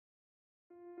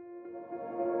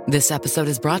This episode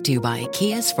is brought to you by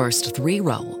Kia's first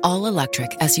three-row, all-electric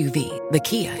SUV, the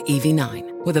Kia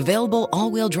EV9, with available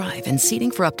all-wheel drive and seating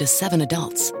for up to 7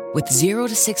 adults, with 0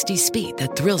 to 60 speed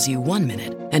that thrills you 1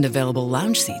 minute and available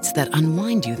lounge seats that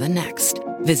unwind you the next.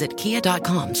 Visit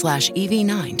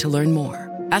kia.com/EV9 to learn more.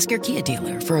 Ask your Kia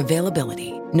dealer for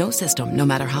availability. No system, no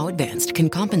matter how advanced, can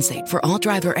compensate for all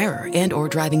driver error and or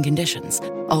driving conditions.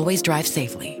 Always drive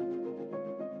safely.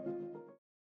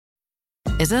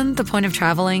 Isn't the point of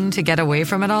traveling to get away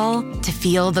from it all? To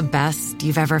feel the best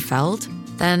you've ever felt?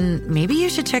 Then maybe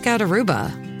you should check out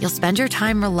Aruba. You'll spend your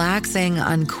time relaxing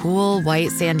on cool,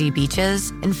 white, sandy beaches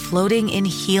and floating in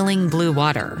healing blue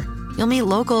water. You'll meet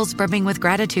locals brimming with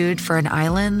gratitude for an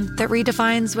island that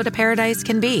redefines what a paradise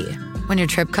can be. When your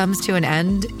trip comes to an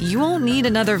end, you won't need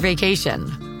another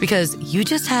vacation because you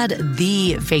just had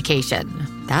the vacation.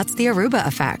 That's the Aruba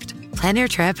effect. Plan your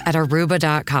trip at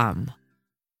Aruba.com.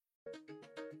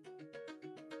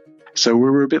 So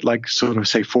we're a bit like sort of,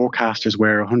 say, forecasters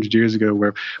were 100 years ago,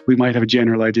 where we might have a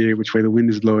general idea which way the wind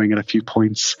is blowing at a few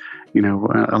points,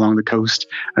 along the coast.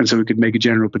 And so we could make a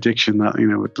general prediction that,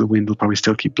 the wind will probably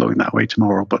still keep blowing that way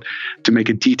tomorrow. But to make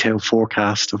a detailed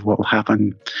forecast of what will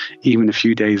happen even a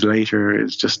few days later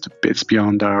it's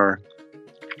beyond our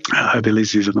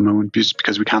abilities at the moment, just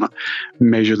because we cannot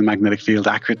measure the magnetic field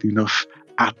accurately enough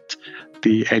at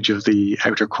the edge of the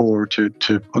outer core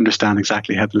to understand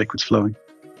exactly how the liquid's flowing.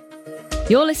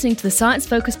 You're listening to the Science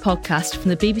Focus podcast from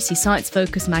the BBC Science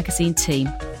Focus magazine team.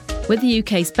 We're the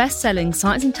UK's best-selling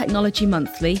science and technology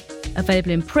monthly,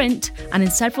 available in print and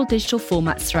in several digital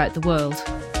formats throughout the world.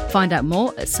 Find out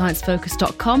more at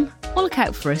sciencefocus.com or look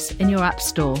out for us in your app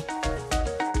store.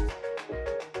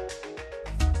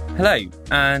 Hello,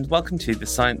 and welcome to the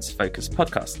Science Focus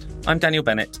podcast. I'm Daniel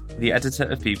Bennett, the editor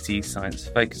of BBC Science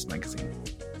Focus magazine.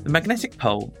 The magnetic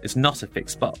pole is not a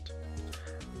fixed spot.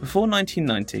 Before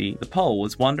 1990, the pole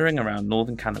was wandering around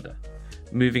northern Canada,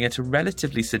 moving at a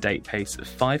relatively sedate pace of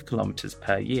 5 kilometres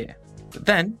per year. But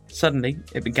then, suddenly,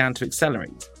 it began to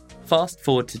accelerate. Fast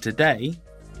forward to today,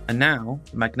 and now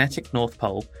the magnetic North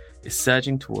Pole is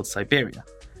surging towards Siberia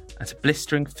at a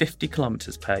blistering 50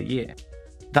 kilometres per year.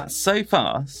 That's so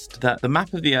fast that the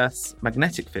map of the Earth's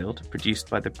magnetic field,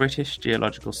 produced by the British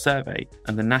Geological Survey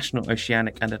and the National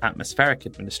Oceanic and Atmospheric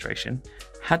Administration,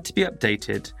 had to be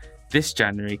updated this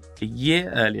January, a year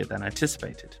earlier than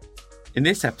anticipated. In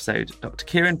this episode, Dr.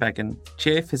 Ciaran Beggan,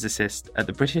 geophysicist at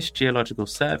the British Geological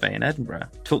Survey in Edinburgh,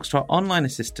 talks to our online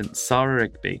assistant Sarah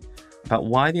Rigby about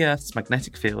why the Earth's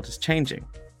magnetic field is changing,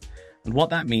 and what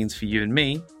that means for you and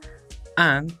me,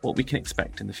 and what we can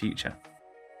expect in the future.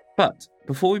 But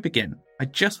before we begin, I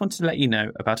just wanted to let you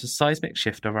know about a seismic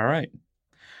shift of our own.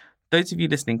 Those of you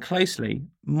listening closely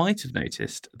might have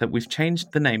noticed that we've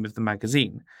changed the name of the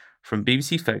magazine from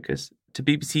BBC Focus to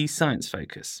BBC Science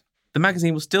Focus. The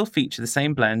magazine will still feature the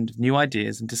same blend of new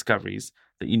ideas and discoveries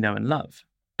that you know and love.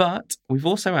 But we've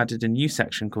also added a new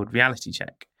section called Reality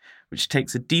Check, which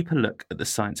takes a deeper look at the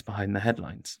science behind the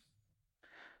headlines.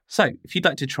 So, if you'd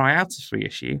like to try out a free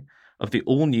issue of the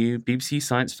all-new BBC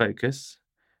Science Focus,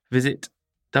 visit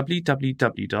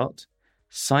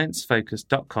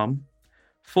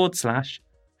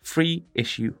www.sciencefocus.com/free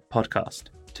issue podcast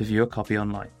to view a copy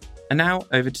online. And now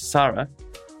over to Sarah,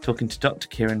 talking to Dr.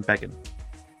 Ciaran Beggan.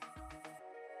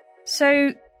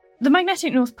 So the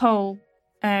magnetic North Pole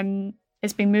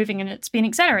has been moving and it's been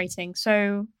accelerating.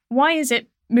 So why is it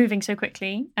moving so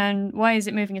quickly and why is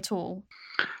it moving at all?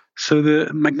 So the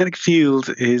magnetic field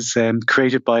is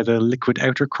created by the liquid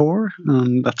outer core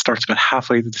that starts about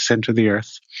halfway to the centre of the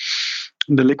Earth.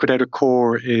 The liquid outer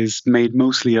core is made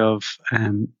mostly of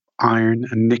iron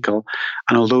and nickel,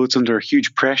 and although it's under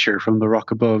huge pressure from the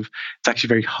rock above, it's actually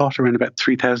very hot, around about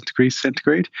 3,000 degrees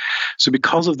centigrade. So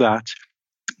because of that,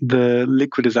 the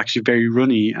liquid is actually very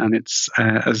runny, and it's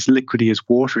as liquidy as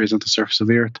water is on the surface of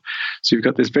the Earth. So you've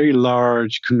got this very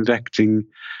large convecting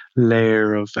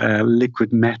layer of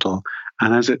liquid metal,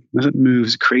 and as it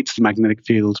moves, it creates the magnetic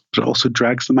field, but it also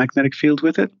drags the magnetic field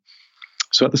with it.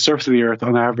 So at the surface of the Earth,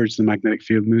 on average, the magnetic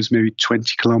field moves maybe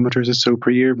 20 kilometres or so per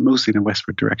year, mostly in a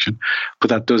westward direction. But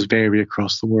that does vary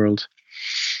across the world.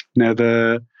 Now,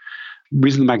 the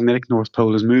reason the magnetic North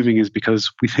Pole is moving is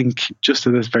because we think just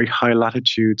at this very high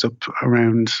latitudes up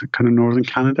around kind of northern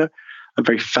Canada, a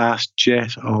very fast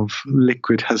jet of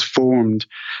liquid has formed,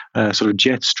 a sort of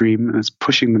jet stream, and it's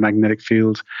pushing the magnetic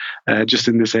field just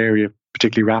in this area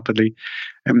particularly rapidly.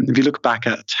 If you look back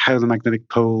at how the magnetic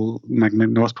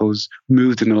North Pole has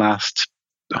moved in the last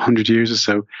 100 years or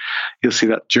so, you'll see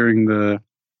that during the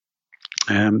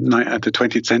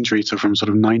 20th century, so from sort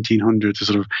of 1900 to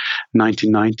sort of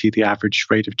 1990, the average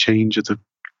rate of change of the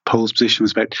pole's position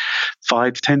was about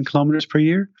 5 to 10 kilometers per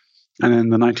year. And in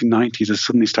the 1990s, it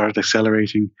suddenly started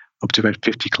accelerating up to about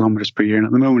 50 kilometers per year. And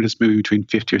at the moment, it's moving between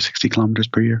 50 or 60 kilometers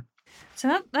per year.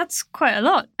 So that's quite a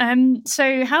lot.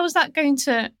 So how is that going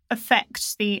to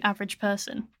affect the average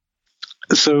person?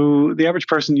 So the average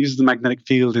person uses the magnetic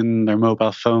field in their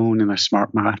mobile phone, in their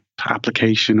smart map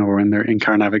application, or in their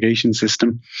in-car navigation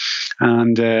system.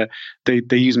 And they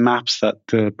use maps that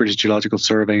the British Geological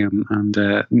Survey and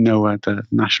NOAA, the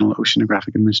National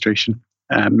Oceanographic Administration,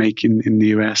 make in the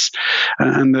US.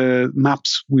 And the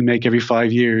maps we make every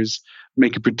 5 years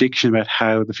make a prediction about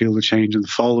how the field will change in the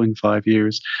following 5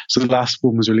 years. So the last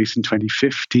one was released in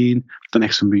 2015. The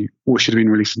next one should have been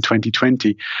released in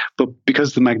 2020. But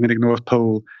because the magnetic North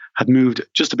Pole had moved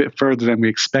just a bit further than we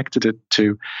expected it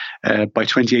to, by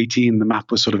 2018, the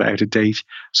map was sort of out of date.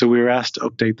 So we were asked to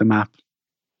update the map,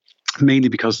 mainly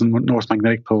because the North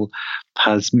Magnetic Pole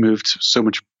has moved so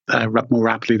much more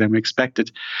rapidly than we expected.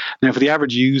 Now, for the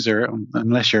average user,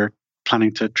 unless you're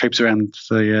planning to traipse around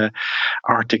the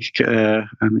Arctic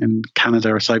in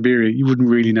Canada or Siberia, you wouldn't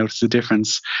really notice the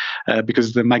difference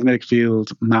because the magnetic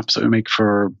field maps that we make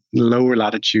for lower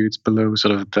latitudes, below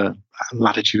sort of the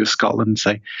latitude of Scotland,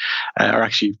 say, are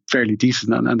actually fairly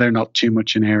decent, and they're not too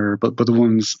much in error. But the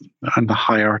ones on the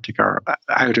high Arctic are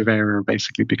out of error,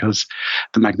 basically, because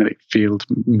the magnetic field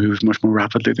moved much more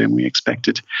rapidly than we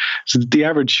expected. So the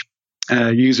average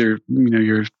user,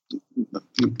 your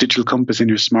digital compass in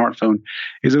your smartphone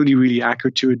is only really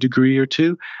accurate to a degree or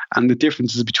two, and the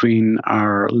differences between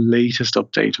our latest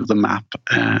update of the map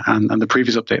and the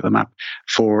previous update of the map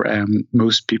for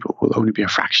most people will only be a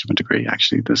fraction of a degree.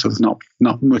 Actually, so there's not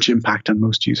much impact on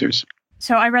most users.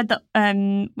 So I read that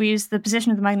we use the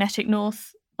position of the magnetic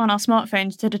north on our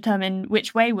smartphones to determine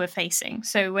which way we're facing.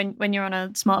 So when you're on a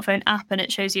smartphone app and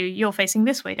it shows you're facing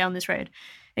this way down this road,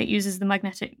 it uses the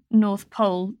magnetic North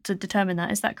Pole to determine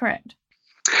that. Is that correct?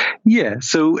 Yeah.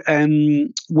 So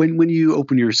when you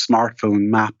open your smartphone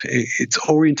map, it's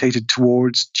orientated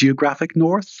towards geographic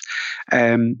north,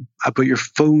 but your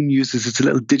phone uses its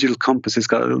little digital compass. It's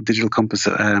got a little digital compass,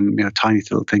 tiny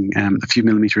little thing, a few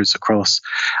millimeters across,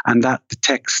 and that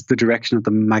detects the direction of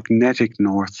the magnetic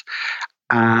north.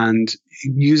 And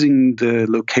using the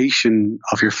location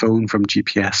of your phone from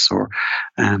GPS or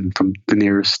from the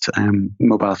nearest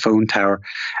mobile phone tower,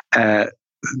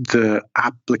 the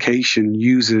application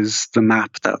uses the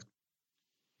map that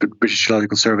the British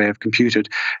Geological Survey have computed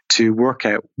to work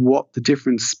out what the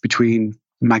difference between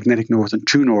magnetic north and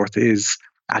true north is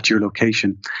at your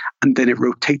location. And then it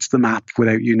rotates the map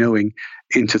without you knowing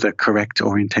into the correct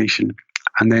orientation.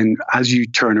 And then as you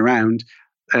turn around,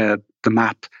 the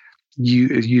map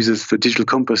it uses the digital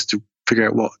compass to figure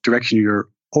out what direction you're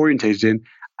orientated in,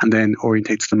 and then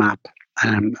orientates the map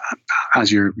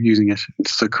as you're using it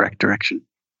into the correct direction.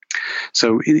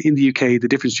 So in the UK, the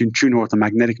difference between true north and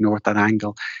magnetic north, that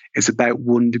angle, is about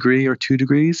 1 degree or 2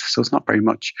 degrees. So it's not very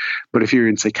much. But if you're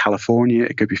in, say, California,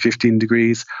 it could be 15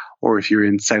 degrees. Or if you're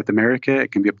in South America,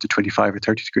 it can be up to 25 or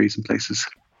 30 degrees in places.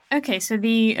 Okay, so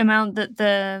the amount that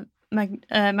the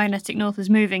magnetic north is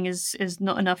moving is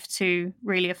not enough to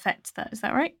really affect that. Is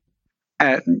that right?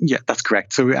 Yeah, that's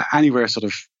correct. So anywhere sort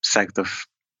of south of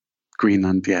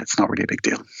Greenland, yeah, it's not really a big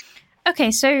deal.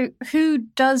 Okay, so who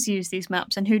does use these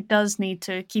maps and who does need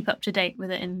to keep up to date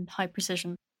with it in high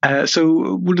precision?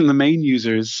 So one of the main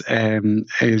users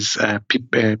is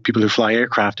people who fly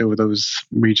aircraft over those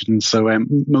regions. So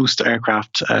most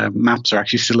aircraft maps are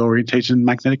actually still orientated in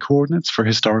magnetic coordinates for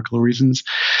historical reasons.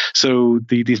 So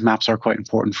these maps are quite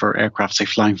important for aircraft, say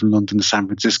flying from London to San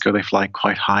Francisco. They fly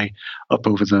quite high up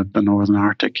over the northern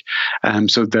Arctic.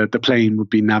 So the plane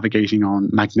would be navigating on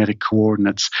magnetic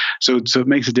coordinates. So it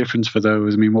makes a difference for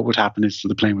those. I mean, what would happen is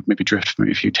the plane would maybe drift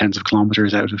maybe a few tens of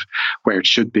kilometers out of where it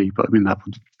should be. But I mean, that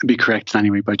would be corrected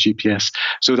anyway by GPS.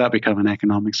 So that'd become an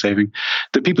economic saving.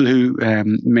 The people who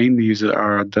mainly use it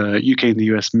are the UK and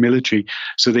the US military.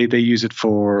 So they use it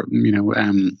for,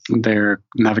 their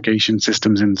navigation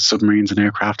systems in submarines and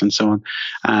aircraft and so on.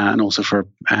 And also for,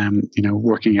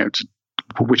 working out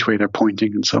which way they're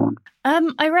pointing and so on.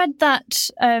 I read that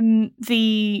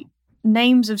the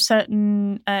names of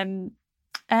certain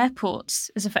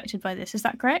airports is affected by this. Is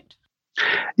that correct?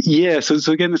 Yeah, so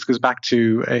again, this goes back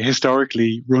to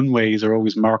historically, runways are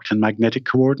always marked in magnetic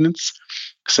coordinates.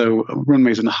 So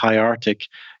runways in the high Arctic,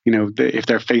 if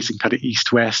they're facing kind of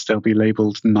east-west, they'll be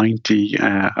labeled 90,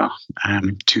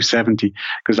 270,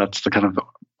 because that's the kind of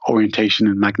orientation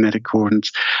in magnetic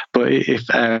coordinates. But if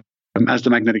As the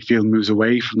magnetic field moves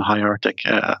away from the high Arctic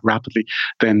rapidly,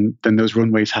 then those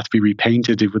runways have to be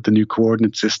repainted with the new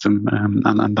coordinate system,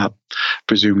 and that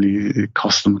presumably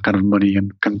costs them kind of money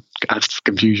and adds to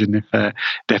confusion if they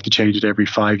have to change it every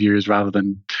 5 years rather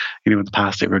than, in the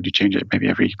past they were to change it maybe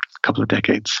every couple of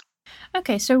decades.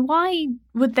 Okay, so why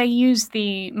would they use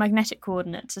the magnetic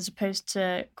coordinates as opposed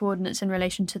to coordinates in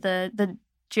relation to the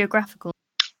geographical?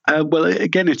 Well,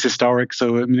 again, it's historic.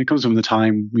 So, it comes from the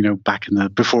time, back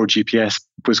before GPS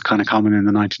was kind of common in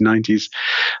the 1990s,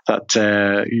 that,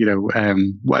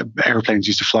 airplanes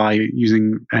used to fly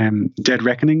using dead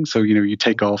reckoning. So, you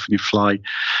take off and you fly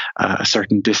a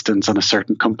certain distance on a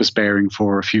certain compass bearing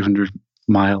for a few hundred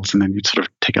miles, and then you'd sort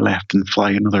of take a left and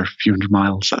fly another few hundred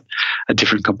miles at a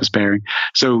different compass bearing.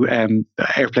 So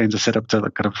airplanes are set up to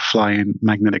kind of fly in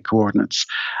magnetic coordinates.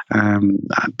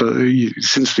 But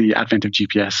since the advent of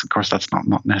GPS, of course, that's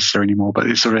not necessary anymore, but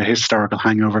it's sort of a historical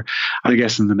hangover. And I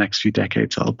guess in the next few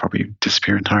decades, it'll probably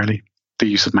disappear entirely, the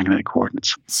use of magnetic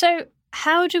coordinates. So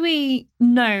how do we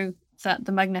know that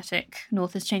the magnetic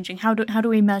north is changing? How do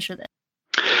we measure this?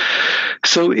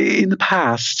 So in the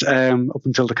past, up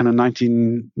until the kind of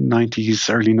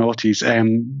 1990s, early noughties,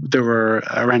 there were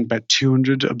around about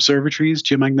 200 observatories,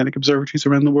 geomagnetic observatories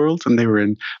around the world, and they were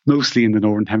mostly in the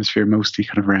Northern Hemisphere, mostly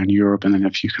kind of around Europe, and then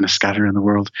a few kind of scattered around the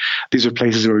world. These are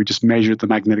places where we just measured the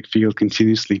magnetic field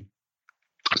continuously.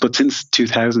 But since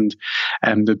 2000,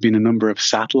 there've been a number of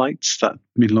satellites that have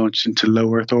been launched into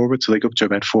low Earth orbit, so they go up to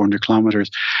about 400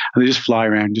 kilometers, and they just fly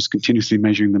around, just continuously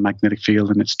measuring the magnetic field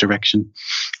and its direction.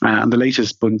 And the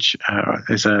latest bunch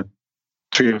is a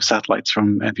trio of satellites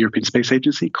from the European Space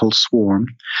Agency called Swarm,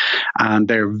 and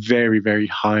they're very, very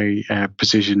high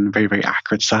precision, very, very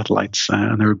accurate satellites,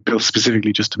 and they were built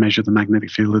specifically just to measure the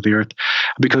magnetic field of the Earth.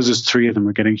 Because there's three of them,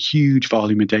 we're getting huge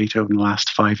volume of data over the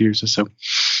last 5 years or so,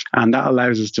 and that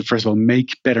allows us to, first of all,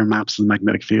 make better maps of the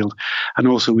magnetic field, and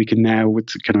also we can now, with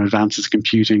kind of advances in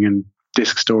computing and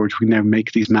disk storage, we now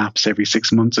make these maps every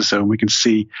 6 months or so, and we can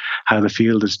see how the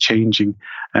field is changing,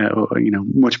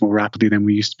 much more rapidly than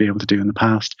we used to be able to do in the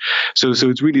past. So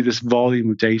it's really this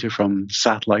volume of data from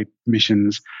satellite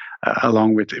missions,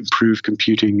 along with improved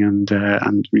computing and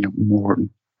more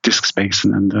disk space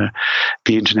and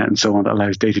the internet and so on, that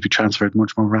allows data to be transferred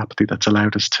much more rapidly. That's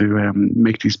allowed us to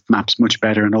make these maps much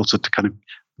better, and also to kind of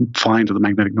find that the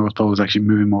magnetic North Pole is actually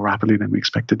moving more rapidly than we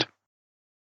expected.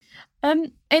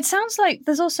 It sounds like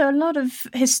there's also a lot of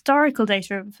historical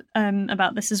data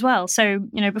about this as well. So,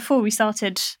 before we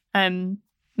started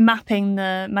mapping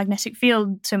the magnetic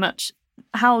field so much,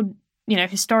 how,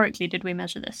 historically did we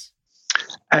measure this?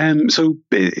 So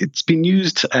it's been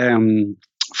used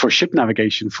for ship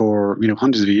navigation for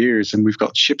hundreds of years, and we've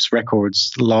got ships'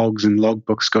 records, logs and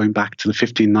logbooks going back to the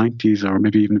 1590s or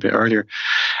maybe even a bit earlier,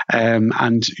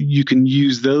 and you can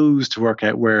use those to work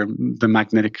out where the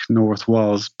magnetic north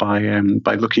was by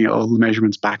looking at all the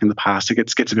measurements back in the past. It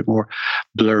gets a bit more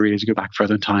blurry as you go back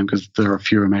further in time because there are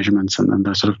fewer measurements, and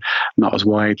they're sort of not as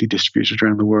widely distributed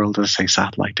around the world as, say,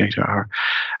 satellite data are.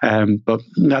 But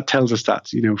that tells us that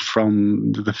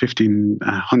from the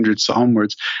 1500s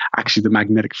onwards, actually the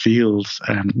magnetic fields,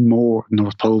 more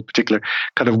North Pole in particular,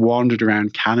 kind of wandered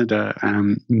around Canada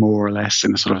more or less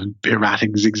in a sort of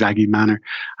erratic, zigzaggy manner.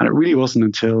 And it really wasn't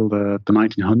until the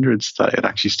 1900s that it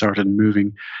actually started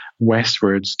moving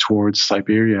westwards towards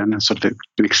Siberia, and it's sort of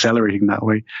been accelerating that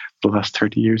way for the last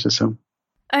 30 years or so.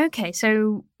 Okay,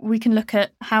 so we can look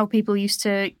at how people used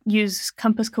to use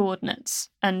compass coordinates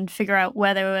and figure out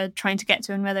where they were trying to get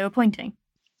to and where they were pointing.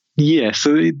 Yeah,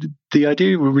 so the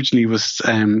idea originally was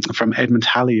from Edmund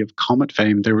Halley of comet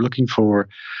fame. They were looking for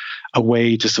a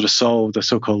way to sort of solve the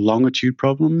so-called longitude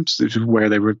problems, where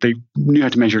they knew how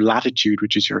to measure latitude,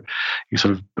 which is your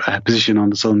sort of position on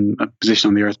the sun, position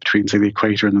on the Earth between, say, the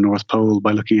equator and the North Pole,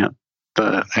 by looking at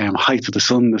the height of the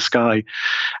sun in the sky.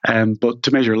 But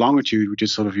to measure longitude, which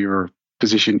is sort of your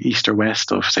position east or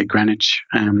west of, say, Greenwich,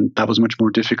 that was much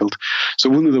more difficult. So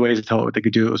one of the ways I thought they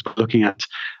could do it was by looking at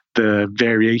the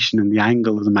variation in the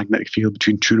angle of the magnetic field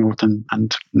between true north and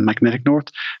magnetic north.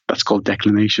 That's called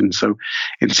declination. So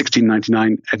in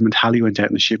 1699, Edmund Halley went out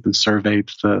in the ship and surveyed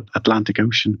the Atlantic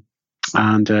Ocean.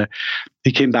 And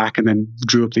he came back and then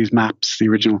drew up these maps, the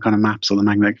original kind of maps of the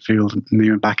magnetic field. And he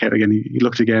went back out again. He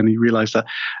looked again. He realized that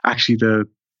actually the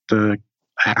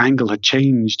angle had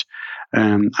changed,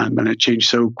 and it changed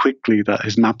so quickly that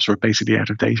his maps were basically out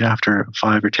of date after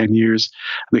 5 or 10 years.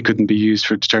 They couldn't be used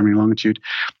for determining longitude.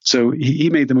 So he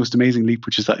made the most amazing leap,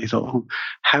 which is that he thought, oh,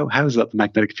 how is that the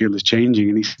magnetic field is changing?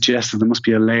 And he suggested there must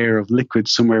be a layer of liquid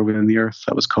somewhere within the Earth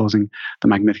that was causing the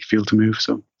magnetic field to move.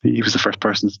 So he was the first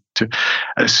person to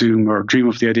assume or dream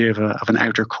of the idea of an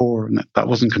outer core, and that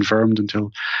wasn't confirmed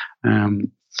until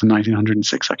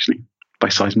 1906, actually, by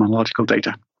seismological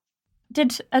data.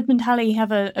 Did Edmund Halley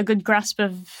have a good grasp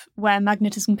of where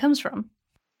magnetism comes from?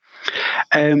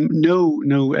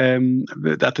 No.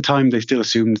 At the time, they still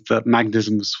assumed that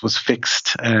magnetism was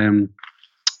fixed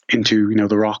into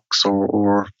the rocks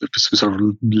or some sort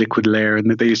of liquid layer,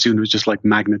 and they assumed it was just like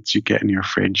magnets you get in your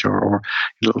fridge or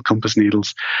little compass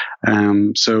needles.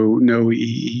 So no,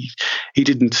 he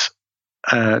didn't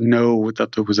know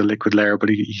that there was a liquid layer, but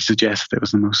he suggested it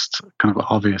was the most kind of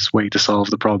obvious way to solve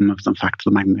the problem of the fact that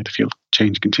the magnetic field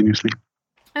changed continuously.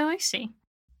 Oh, I see.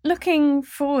 Looking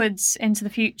forwards into the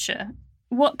future,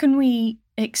 what can we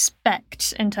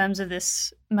expect in terms of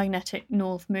this magnetic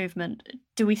north movement?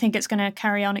 Do we think it's going to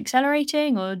carry on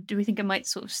accelerating, or do we think it might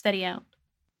sort of steady out?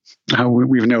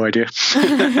 We have no idea.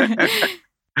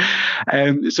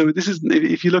 So this is,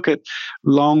 if you look at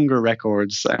longer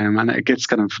records, and it gets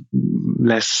kind of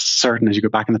less certain as you go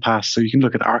back in the past. So you can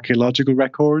look at archaeological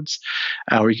records,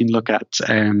 or you can look at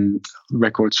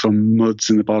records from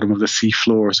muds in the bottom of the sea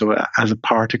floor. So as a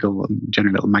particle,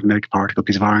 generally a little magnetic particle,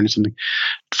 piece of iron or something,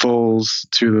 falls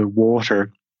to the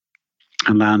water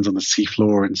and lands on the sea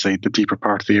floor in, say, the deeper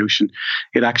part of the ocean,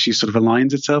 it actually sort of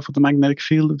aligns itself with the magnetic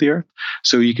field of the Earth.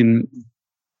 So you can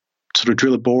sort of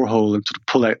drill a borehole and sort of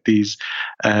pull out these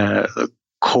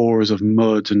cores of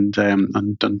mud and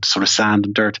sort of sand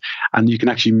and dirt, and you can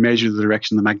actually measure the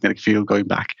direction of the magnetic field going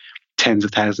back tens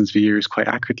of thousands of years quite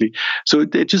accurately. So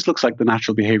it just looks like the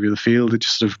natural behavior of the field. It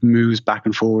just sort of moves back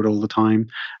and forward all the time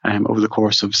over the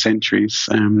course of centuries.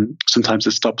 Sometimes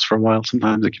it stops for a while,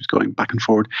 sometimes it keeps going back and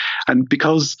forward. And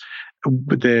because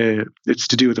it's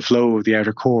to do with the flow of the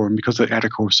outer core, and because the outer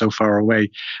core is so far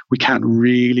away, we can't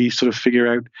really sort of figure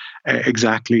out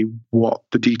exactly what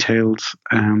the detailed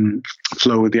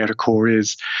flow of the outer core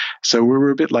is. So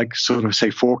we're a bit like sort of, say,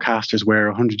 forecasters were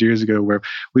 100 years ago, where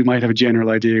we might have a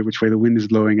general idea which way the wind is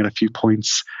blowing at a few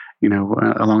points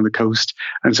along the coast.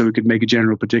 And so we could make a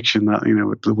general prediction that,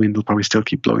 the wind will probably still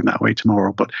keep blowing that way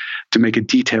tomorrow. But to make a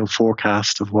detailed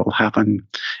forecast of what will happen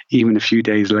even a few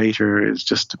days later is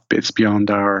just, it's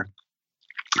beyond our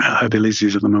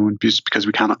abilities at the moment, just because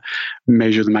we cannot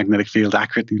measure the magnetic field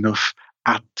accurately enough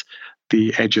at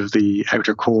the edge of the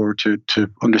outer core to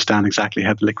understand exactly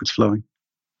how the liquid's flowing.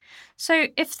 So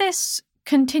if this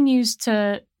continues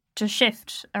to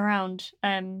shift around,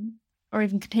 or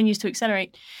even continues to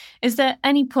accelerate, is there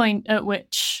any point at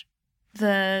which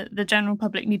the general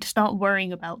public need to start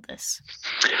worrying about this?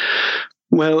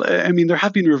 Well, I mean, there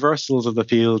have been reversals of the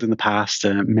field in the past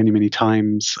many, many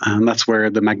times, and that's where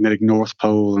the magnetic North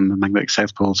Pole and the magnetic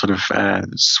South Pole sort of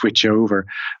switch over.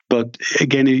 But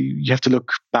again, you have to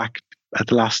look back at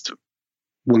the last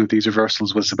one of these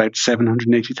reversals was about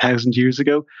 780,000 years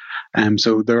ago.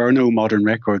 So there are no modern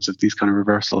records of these kind of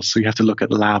reversals. So you have to look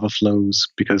at lava flows,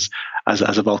 because as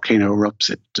a volcano erupts,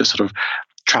 it just sort of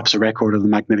traps a record of the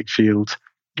magnetic field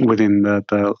within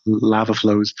the lava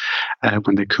flows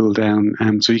when they cool down.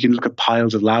 So you can look at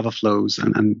piles of lava flows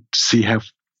and see how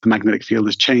the magnetic field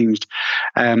has changed.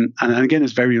 And again,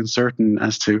 it's very uncertain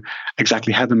as to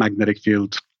exactly how the magnetic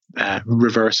field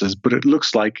reverses, but it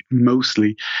looks like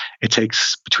mostly it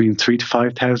takes between 3,000 to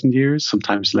 5,000 years,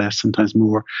 sometimes less, sometimes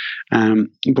more.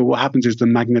 But what happens is the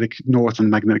magnetic North and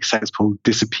magnetic South Pole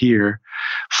disappear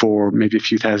for maybe a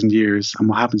few thousand years, and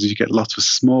what happens is you get lots of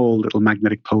small little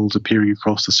magnetic poles appearing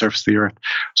across the surface of the Earth,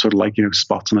 sort of like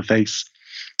spots on a face.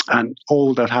 And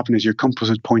all that happened is your compass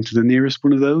would point to the nearest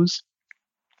one of those,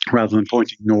 rather than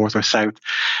pointing north or south.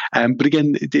 But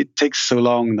again, it takes so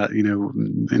long that,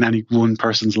 in any one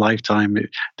person's lifetime,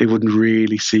 they wouldn't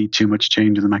really see too much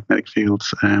change in the magnetic field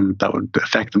that would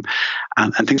affect them.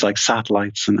 And things like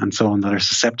satellites and so on that are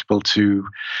susceptible to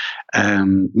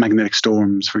magnetic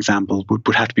storms, for example,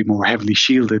 would have to be more heavily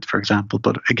shielded, for example.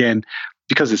 But again,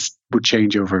 because this would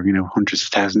change over, hundreds of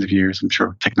thousands of years, I'm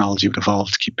sure technology would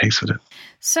evolve to keep pace with it.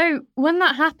 So when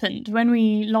that happened, when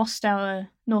we lost our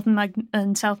north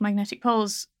and south magnetic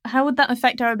poles, how would that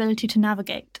affect our ability to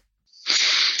navigate?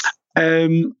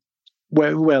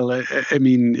 Well, I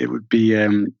mean, it would be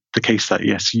the case that,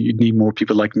 yes, you'd need more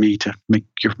people like me to make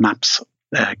your maps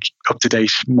up to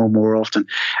date more often.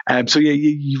 So yeah,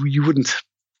 you wouldn't,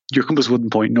 your compass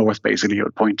wouldn't point north, basically. It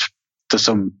would point to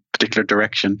some particular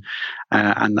direction,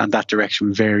 and that direction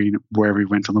would vary wherever we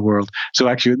went on the world. So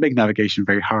actually, it would make navigation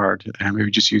very hard. We were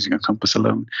just using a compass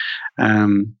alone.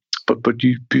 But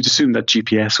you'd assume that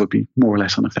GPS would be more or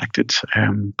less unaffected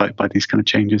by these kind of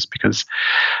changes, because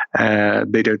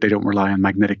they don't rely on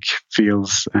magnetic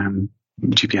fields.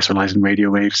 GPS relies on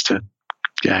radio waves to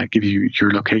give you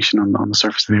your location on the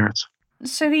surface of the Earth.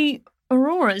 So the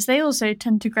auroras, they also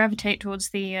tend to gravitate towards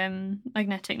the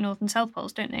magnetic north and south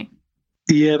poles, don't they?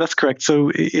 Yeah, that's correct.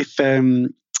 So if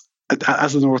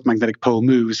as the North Magnetic Pole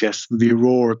moves, yes,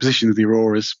 the position of the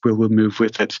auroras will move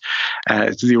with it.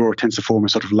 The aurora tends to form a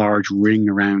sort of large ring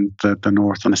around the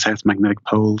North and the South Magnetic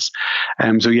Poles.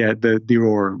 The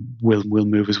aurora will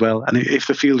move as well. And if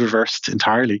the field reversed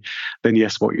entirely, then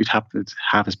yes, what you'd have to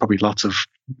have is probably lots of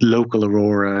local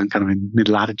aurora and kind of in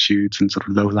mid-latitudes and sort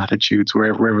of low latitudes,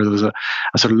 wherever there was a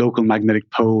sort of local magnetic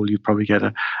pole, you'd probably get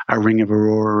a ring of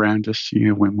aurora around it,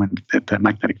 when the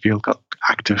magnetic field got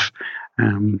active.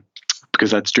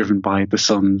 Because that's driven by the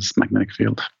sun's magnetic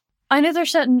field. I know there are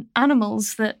certain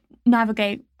animals that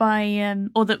navigate by,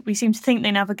 or that we seem to think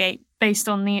they navigate based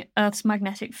on the Earth's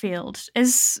magnetic field.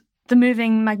 Is the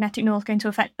moving magnetic north going to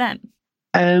affect them?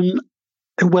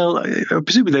 Well,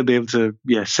 presumably they'll be able to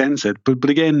sense it, but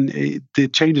again, the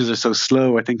changes are so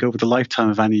slow. I think over the lifetime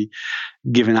of any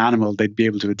given animal, they'd be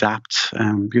able to adapt,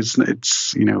 because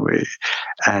it's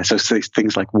so say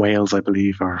things like whales, I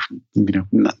believe, are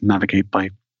navigate by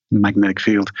magnetic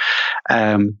field,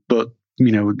 but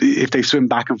if they swim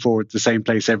back and forth the same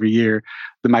place every year,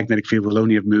 the magnetic field will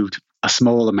only have moved a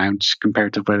small amount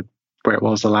compared to where it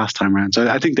was the last time around. So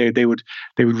I think they would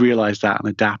realize that and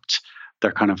adapt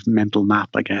their kind of mental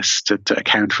map, I guess, to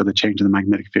account for the change in the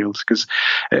magnetic field. Because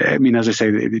as I say,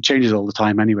 it changes all the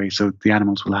time anyway, so the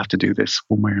animals will have to do this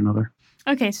one way or another.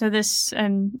 Okay, so this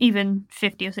even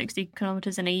 50 or 60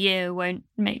 kilometres in a year won't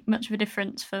make much of a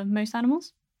difference for most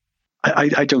animals?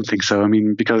 I don't think so.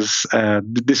 Because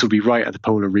this will be right at the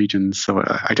polar regions, so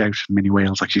I doubt many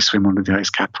whales actually swim under the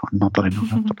ice cap. Not that I know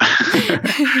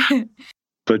that.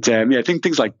 But I think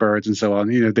things like birds and so on,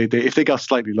 they if they got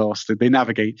slightly lost, they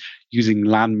navigate using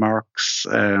landmarks,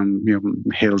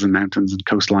 hills and mountains and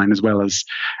coastline, as well as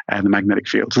the magnetic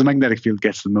field. So the magnetic field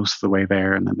gets them most of the way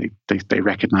there, and then they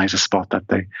recognize a spot that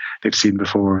they've seen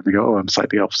before, and they go, oh, I'm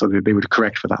slightly off. So they would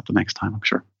correct for that the next time, I'm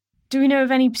sure. Do we know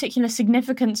of any particular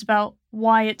significance about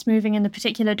why it's moving in the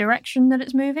particular direction that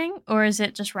it's moving, or is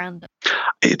it just random?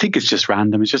 I think it's just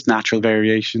random. It's just natural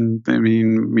variation.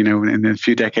 In a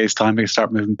few decades' time, it could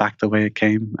start moving back the way it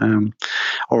came,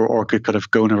 or could kind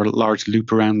of go in a large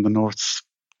loop around the North's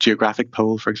geographic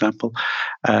pole, for example.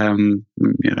 I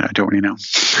don't really know.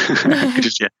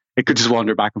 It could just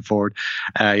wander back and forward.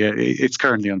 It's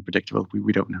currently unpredictable.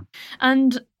 We don't know.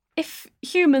 And if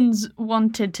humans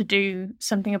wanted to do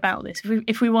something about this,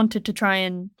 if we wanted to try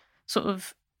and sort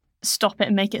of stop it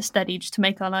and make it steady just to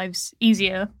make our lives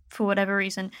easier for whatever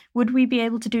reason, would we be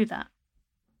able to do that?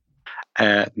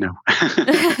 No.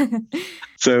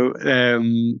 So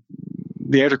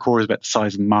the outer core is about the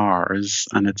size of Mars,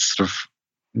 and it's sort of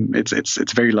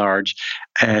it's very large.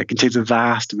 It contains a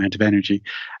vast amount of energy.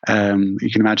 You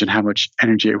can imagine how much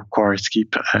energy it requires to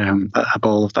keep a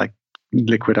ball of that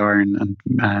liquid iron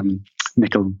and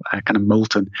nickel kind of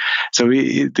molten. So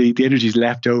the energy is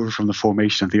left over from the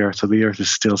formation of the Earth. So the Earth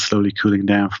is still slowly cooling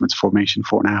down from its formation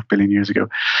 4.5 billion years ago.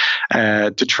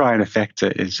 To try and affect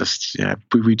it is just,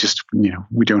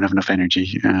 we don't have enough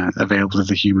energy available to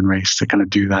the human race to kind of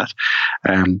do that,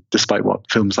 despite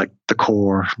what films like The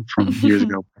Core from years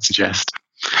ago suggest.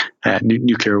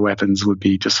 Nuclear weapons would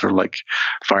be just sort of like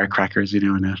firecrackers,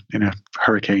 in a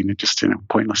hurricane. It's just,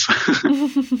 pointless.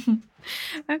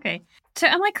 Okay. So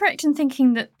am I correct in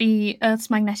thinking that the Earth's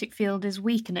magnetic field is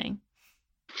weakening?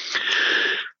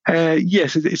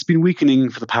 Yes, it's been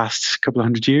weakening for the past couple of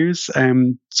hundred years.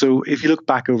 So if you look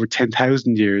back over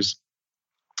 10,000 years,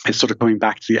 it's sort of coming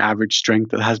back to the average strength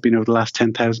that has been over the last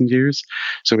 10,000 years.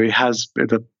 So it has,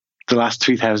 the last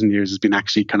 3,000 years has been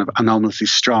actually kind of anomalously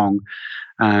strong.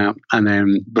 And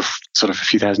then sort of a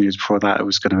few thousand years before that, it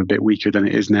was kind of a bit weaker than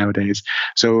it is nowadays.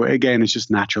 So again, it's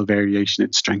just natural variation.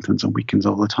 It strengthens and weakens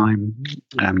all the time.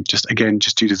 Just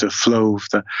due to the flow of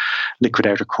the liquid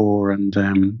outer core and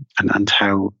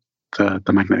how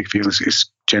the magnetic field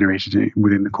is generated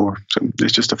within the core. So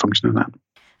it's just a function of that.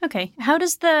 Okay. How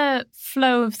does the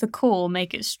flow of the core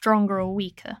make it stronger or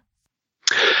weaker?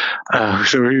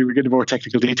 So we're getting more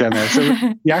technical detail now. So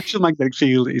the actual magnetic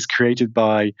field is created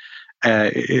by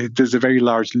there's a very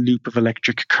large loop of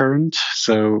electric current.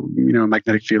 So, a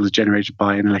magnetic field is generated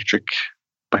by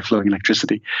flowing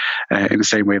electricity, in the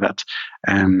same way that,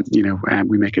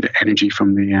 we make it energy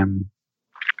from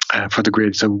for the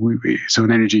grid. So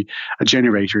an energy, a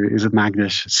generator is a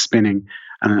magnet spinning,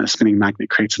 and a spinning magnet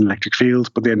creates an electric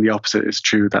field. But then the opposite is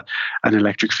true, that an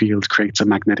electric field creates a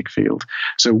magnetic field.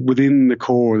 So within the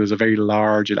core, there's a very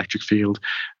large electric field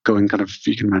going kind of,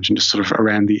 you can imagine, just sort of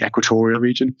around the equatorial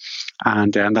region,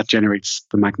 and that generates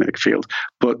the magnetic field.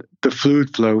 But the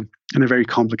fluid flow, in a very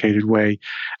complicated way,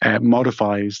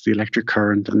 modifies the electric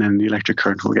current, and then the electric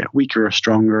current will get weaker or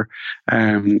stronger,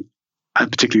 and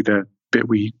particularly the bit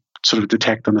we sort of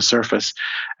detect on the surface,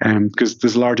 because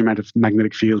there's a large amount of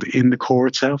magnetic field in the core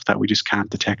itself that we just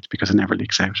can't detect because it never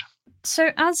leaks out.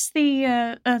 So as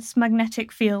the Earth's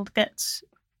magnetic field gets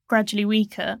gradually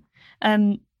weaker,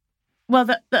 the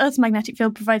Earth's magnetic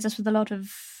field provides us with a lot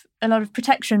of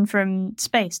protection from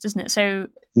space, doesn't it? So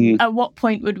at what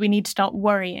point would we need to start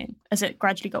worrying as it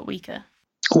gradually got weaker?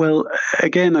 Well,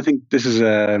 again, I think this is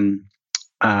a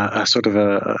sort of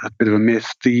a bit of a myth.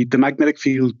 The magnetic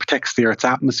field protects the Earth's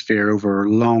atmosphere over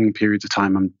long periods of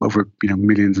time, and over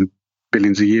millions and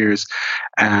billions of years,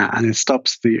 and it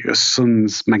stops the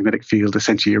sun's magnetic field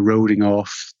essentially eroding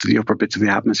off to the upper bits of the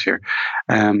atmosphere,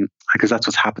 because that's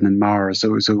what's happened in Mars.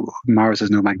 So Mars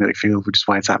has no magnetic field, which is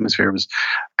why its atmosphere was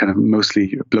kind of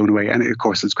mostly blown away, and of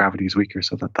course its gravity is weaker,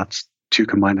 so that's two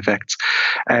combined effects.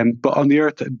 But on the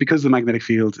Earth, because the magnetic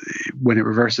field, when it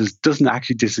reverses, doesn't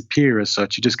actually disappear as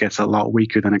such, it just gets a lot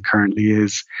weaker than it currently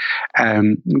is.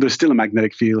 There's still a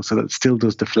magnetic field, so that it still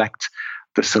does deflect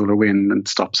the solar wind and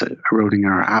stops it eroding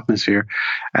our atmosphere.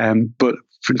 But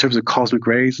in terms of cosmic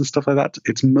rays and stuff like that,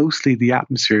 it's mostly the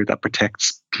atmosphere that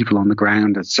protects people on the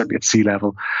ground, and certainly at sea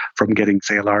level, from getting,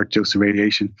 say, a large dose of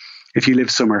radiation. If you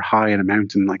live somewhere high in a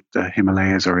mountain like the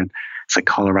Himalayas, or in, say,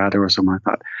 Colorado or something like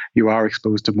that, you are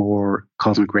exposed to more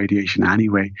cosmic radiation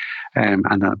anyway. And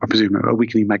I presume a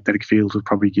weakening magnetic field will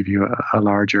probably give you a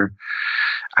larger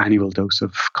annual dose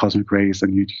of cosmic rays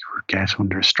than you would get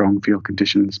under strong field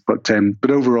conditions. But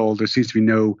overall, there seems to be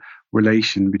no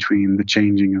relation between the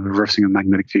changing and reversing of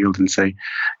magnetic field and, say,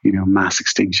 mass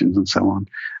extinctions and so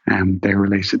on. They're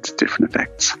related to different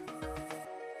effects.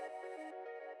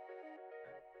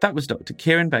 That was Dr.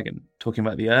 Ciaran Beggan talking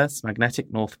about the Earth's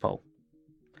magnetic North Pole.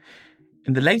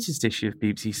 In the latest issue of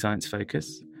BBC Science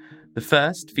Focus, the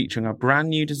first featuring our brand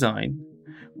new design,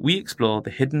 we explore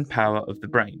the hidden power of the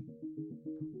brain.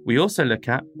 We also look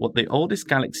at what the oldest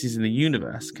galaxies in the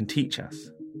universe can teach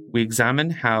us. We examine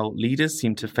how leaders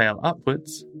seem to fail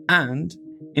upwards, and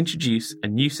introduce a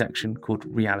new section called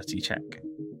Reality Check.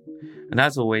 And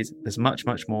as always, there's much,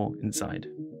 much more inside.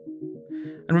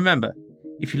 And remember,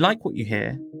 if you like what you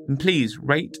hear, then please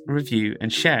rate, review,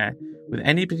 and share with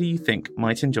anybody you think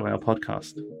might enjoy our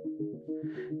podcast.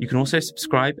 You can also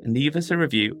subscribe and leave us a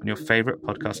review on your favourite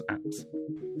podcast apps.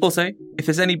 Also, if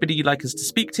there's anybody you'd like us to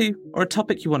speak to, or a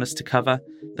topic you want us to cover,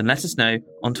 then let us know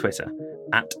on Twitter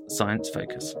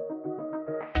 @ScienceFocus.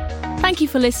 Thank you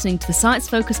for listening to the Science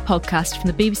Focus podcast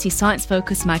from the BBC Science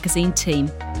Focus magazine team.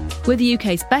 We're the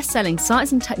UK's best-selling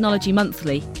science and technology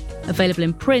monthly, available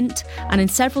in print and in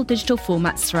several digital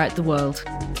formats throughout the world.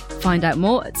 Find out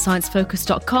more at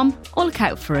sciencefocus.com or look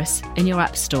out for us in your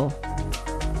app store.